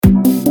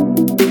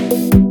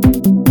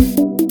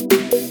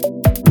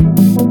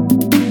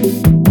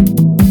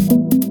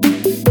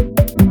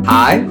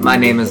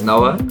name is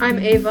Noah. I'm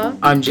Ava.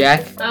 I'm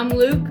Jack. I'm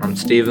Luke. I'm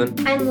Steven.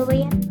 I'm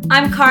Lillian.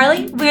 I'm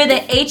Carly. We're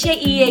the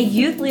HAEA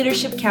Youth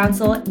Leadership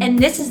Council, and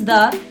this is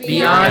the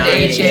Beyond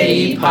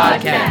HAE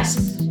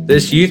podcast.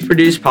 This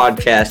youth-produced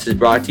podcast is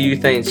brought to you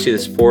thanks to the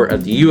support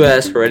of the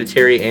U.S.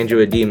 Hereditary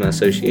Angioedema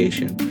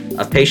Association,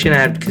 a patient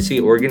advocacy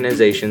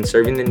organization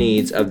serving the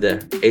needs of the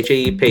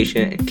HAE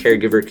patient and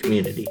caregiver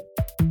community.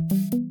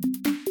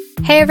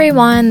 Hey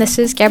everyone, this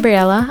is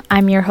Gabriella.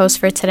 I'm your host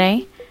for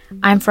today.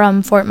 I'm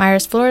from Fort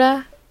Myers,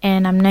 Florida,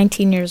 and I'm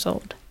 19 years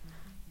old.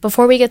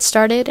 Before we get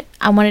started,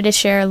 I wanted to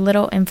share a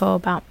little info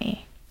about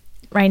me.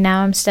 Right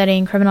now, I'm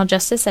studying criminal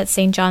justice at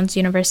St. John's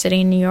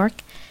University in New York,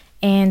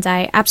 and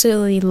I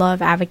absolutely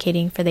love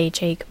advocating for the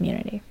HAE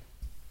community.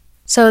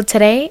 So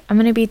today, I'm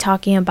going to be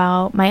talking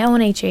about my own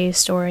HAE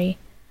story,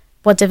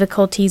 what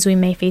difficulties we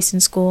may face in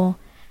school,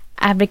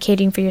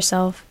 advocating for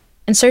yourself,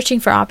 and searching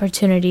for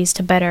opportunities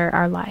to better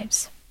our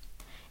lives.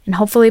 And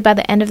hopefully by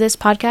the end of this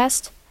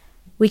podcast,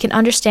 we can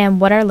understand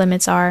what our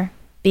limits are,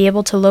 be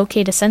able to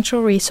locate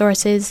essential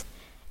resources,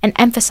 and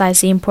emphasize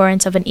the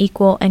importance of an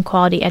equal and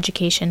quality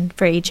education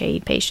for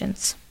HAE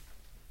patients.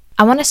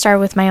 I want to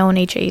start with my own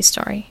HAE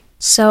story.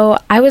 So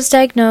I was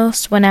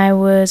diagnosed when I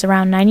was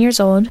around 9 years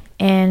old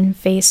and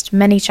faced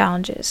many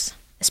challenges,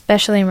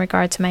 especially in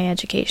regard to my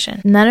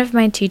education. None of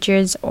my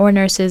teachers or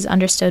nurses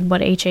understood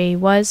what HAE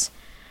was,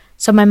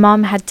 so my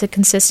mom had to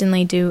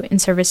consistently do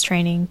in-service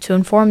training to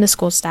inform the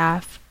school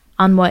staff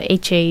on what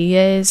HAE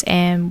is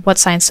and what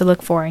signs to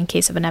look for in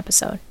case of an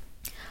episode.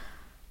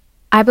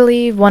 I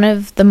believe one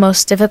of the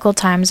most difficult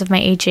times of my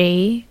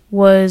HAE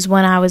was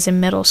when I was in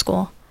middle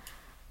school.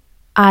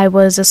 I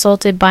was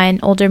assaulted by an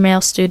older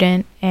male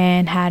student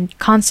and had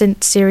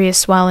constant serious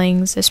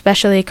swellings,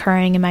 especially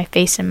occurring in my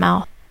face and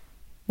mouth.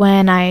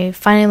 When I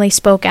finally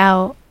spoke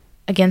out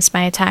against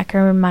my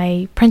attacker,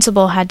 my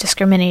principal had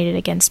discriminated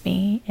against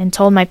me and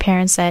told my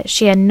parents that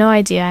she had no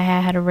idea I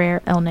had a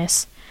rare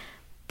illness,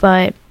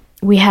 but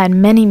we had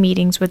many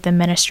meetings with the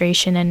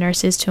administration and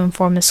nurses to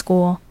inform the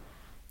school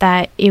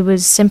that it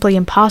was simply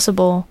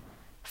impossible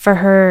for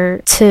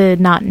her to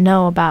not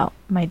know about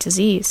my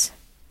disease.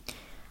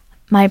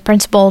 My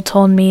principal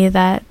told me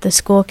that the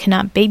school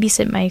cannot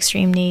babysit my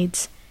extreme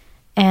needs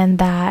and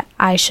that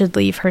I should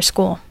leave her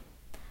school.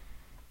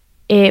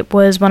 It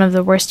was one of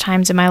the worst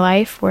times in my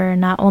life where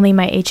not only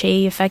my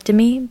HAE affected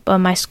me, but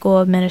my school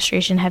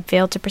administration had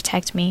failed to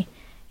protect me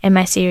in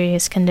my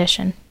serious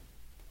condition.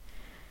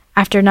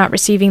 After not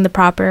receiving the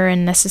proper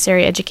and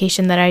necessary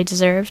education that I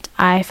deserved,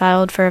 I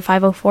filed for a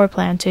 504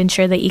 plan to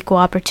ensure the equal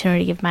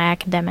opportunity of my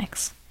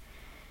academics.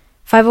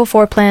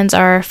 504 plans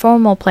are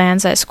formal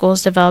plans that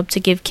schools develop to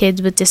give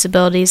kids with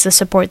disabilities the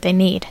support they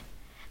need.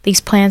 These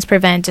plans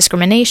prevent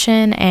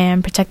discrimination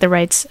and protect the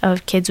rights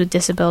of kids with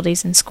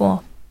disabilities in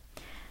school.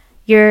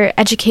 Your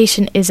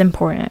education is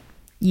important.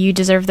 You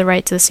deserve the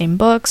right to the same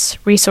books,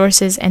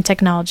 resources, and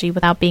technology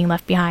without being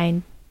left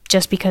behind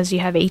just because you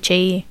have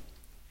HAE.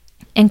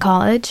 In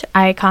college,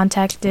 I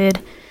contacted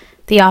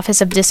the Office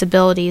of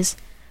Disabilities,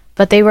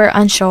 but they were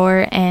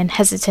unsure and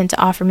hesitant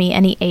to offer me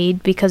any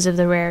aid because of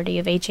the rarity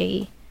of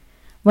HAE.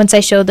 Once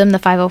I showed them the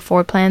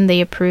 504 plan, they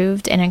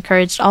approved and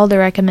encouraged all the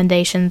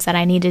recommendations that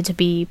I needed to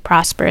be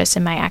prosperous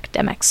in my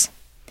academics.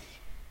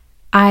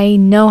 I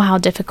know how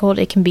difficult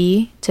it can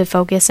be to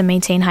focus and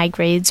maintain high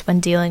grades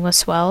when dealing with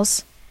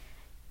swells.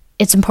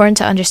 It's important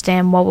to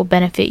understand what will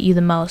benefit you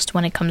the most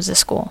when it comes to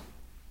school.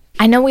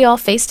 I know we all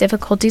face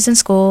difficulties in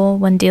school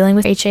when dealing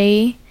with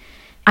HAE.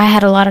 I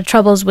had a lot of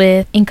troubles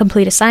with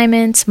incomplete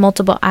assignments,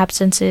 multiple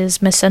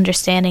absences,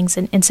 misunderstandings,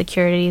 and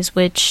insecurities,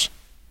 which,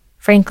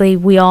 frankly,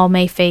 we all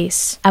may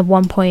face at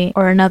one point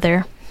or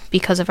another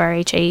because of our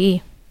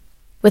HAE.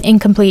 With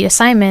incomplete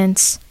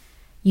assignments,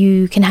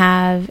 you can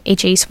have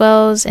HAE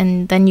swells,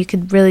 and then you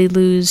could really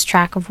lose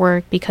track of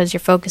work because you're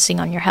focusing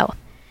on your health.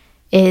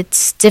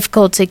 It's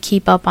difficult to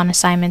keep up on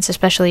assignments,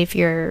 especially if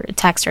your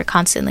attacks are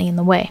constantly in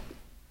the way.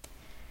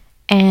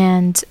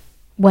 And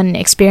when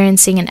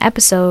experiencing an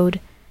episode,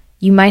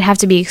 you might have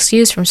to be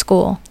excused from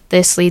school.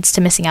 This leads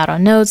to missing out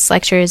on notes,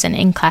 lectures, and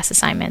in-class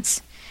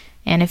assignments.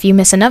 And if you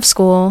miss enough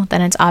school,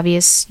 then it's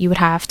obvious you would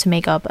have to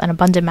make up an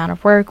abundant amount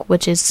of work,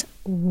 which is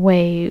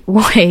way,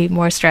 way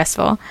more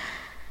stressful.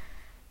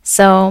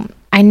 So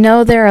I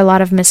know there are a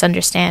lot of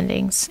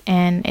misunderstandings,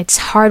 and it's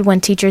hard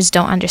when teachers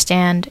don't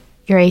understand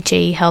your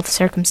HAE health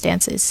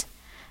circumstances.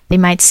 They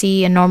might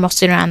see a normal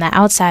student on the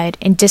outside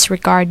and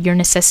disregard your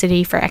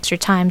necessity for extra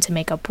time to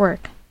make up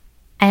work.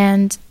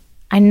 And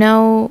I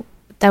know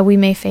that we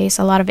may face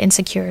a lot of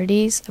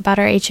insecurities about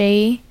our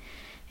HAE.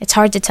 It's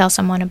hard to tell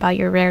someone about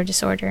your rare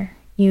disorder.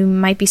 You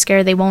might be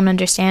scared they won't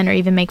understand or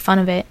even make fun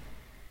of it.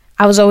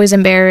 I was always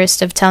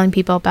embarrassed of telling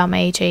people about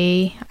my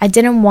HAE. I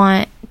didn't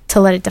want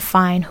to let it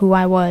define who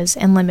I was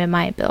and limit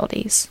my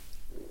abilities.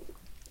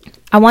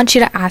 I want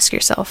you to ask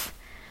yourself,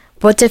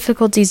 what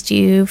difficulties do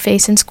you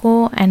face in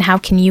school, and how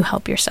can you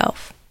help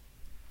yourself?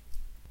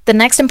 The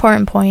next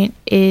important point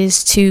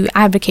is to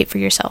advocate for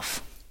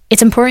yourself.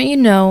 It's important you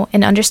know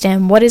and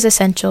understand what is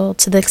essential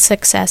to the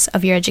success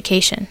of your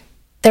education.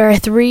 There are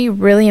 3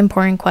 really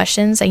important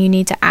questions that you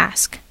need to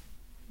ask.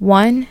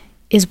 1,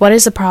 is what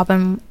is the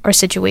problem or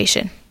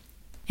situation?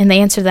 And the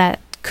answer to that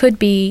could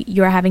be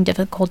you are having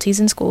difficulties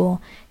in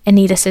school and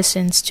need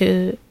assistance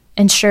to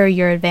ensure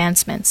your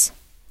advancements.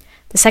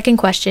 The second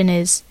question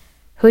is,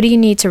 who do you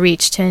need to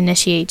reach to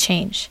initiate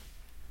change?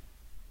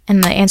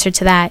 And the answer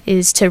to that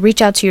is to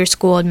reach out to your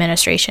school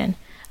administration,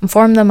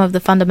 inform them of the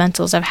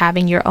fundamentals of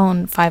having your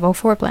own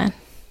 504 plan.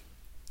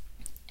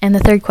 And the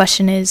third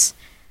question is,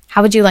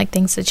 how would you like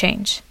things to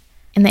change?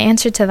 And the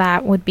answer to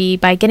that would be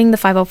by getting the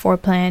 504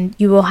 plan,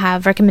 you will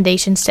have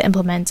recommendations to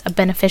implement a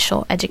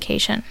beneficial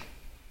education.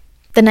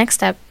 The next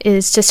step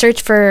is to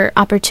search for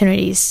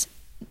opportunities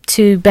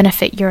to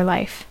benefit your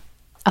life.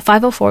 A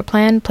 504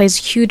 plan plays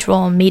a huge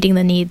role in meeting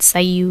the needs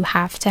that you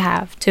have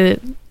to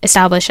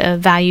establish a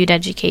valued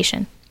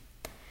education.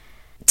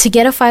 To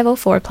get a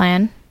 504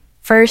 plan,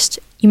 first,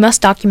 you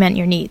must document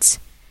your needs.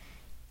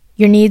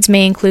 Your needs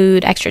may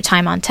include extra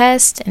time on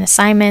tests and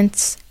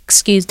assignments,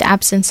 excused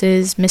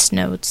absences, missed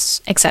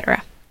notes,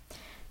 etc.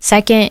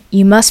 Second,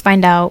 you must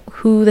find out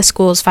who the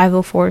school's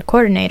 504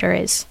 coordinator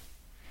is.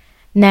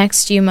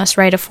 Next, you must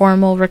write a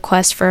formal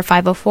request for a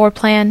 504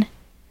 plan,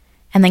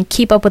 and then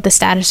keep up with the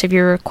status of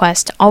your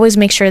request. Always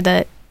make sure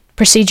that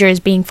procedure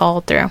is being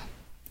followed through.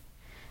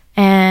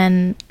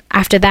 And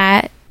after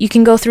that, you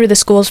can go through the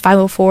school's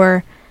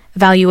 504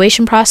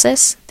 evaluation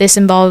process. This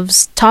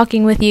involves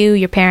talking with you,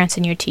 your parents,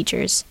 and your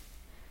teachers.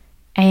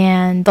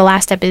 And the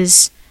last step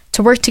is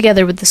to work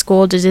together with the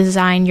school to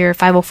design your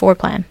 504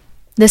 plan.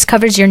 This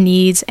covers your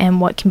needs and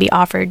what can be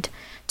offered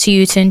to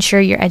you to ensure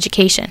your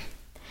education.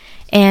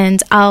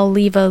 And I'll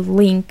leave a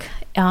link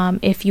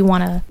if you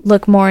want to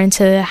look more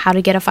into how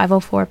to get a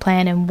 504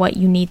 plan and what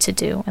you need to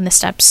do and the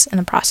steps and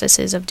the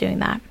processes of doing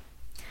that.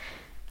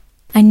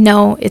 I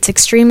know it's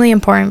extremely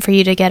important for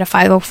you to get a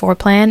 504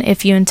 plan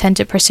if you intend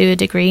to pursue a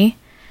degree.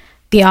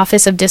 The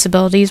Office of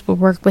Disabilities will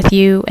work with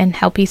you and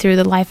help you through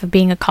the life of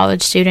being a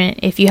college student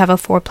if you have a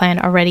 4 plan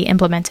already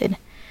implemented.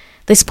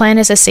 This plan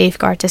is a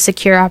safeguard to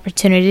secure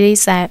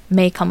opportunities that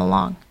may come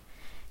along.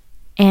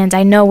 And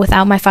I know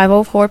without my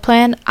 504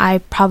 plan, I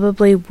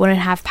probably wouldn't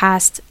have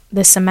passed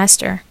this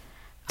semester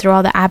through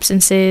all the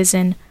absences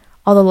and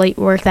all the late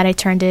work that I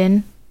turned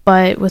in.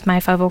 But with my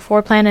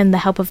 504 plan and the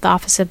help of the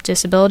Office of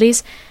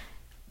Disabilities,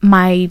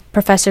 my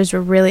professors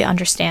were really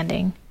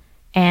understanding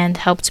and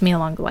helped me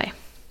along the way.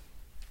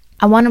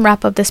 I want to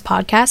wrap up this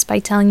podcast by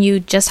telling you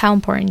just how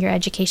important your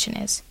education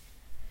is.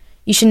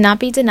 You should not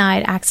be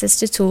denied access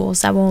to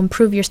tools that will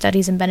improve your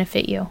studies and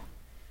benefit you.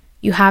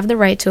 You have the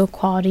right to a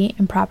quality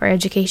and proper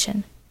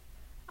education.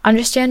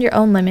 Understand your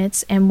own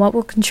limits and what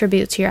will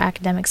contribute to your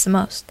academics the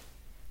most.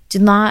 Do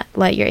not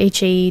let your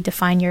HAE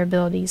define your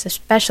abilities,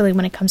 especially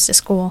when it comes to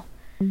school.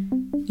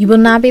 You will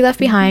not be left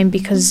behind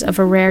because of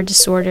a rare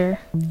disorder.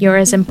 You're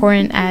as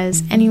important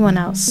as anyone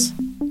else.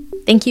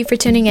 Thank you for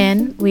tuning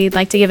in. We'd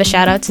like to give a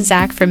shout out to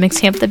Zach for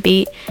mixing up the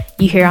beat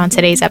you hear on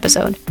today's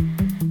episode.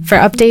 For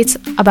updates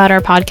about our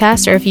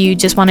podcast, or if you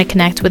just want to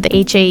connect with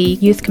the HAE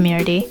youth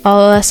community,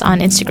 follow us on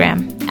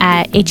Instagram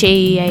at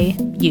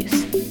HAEA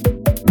Youth.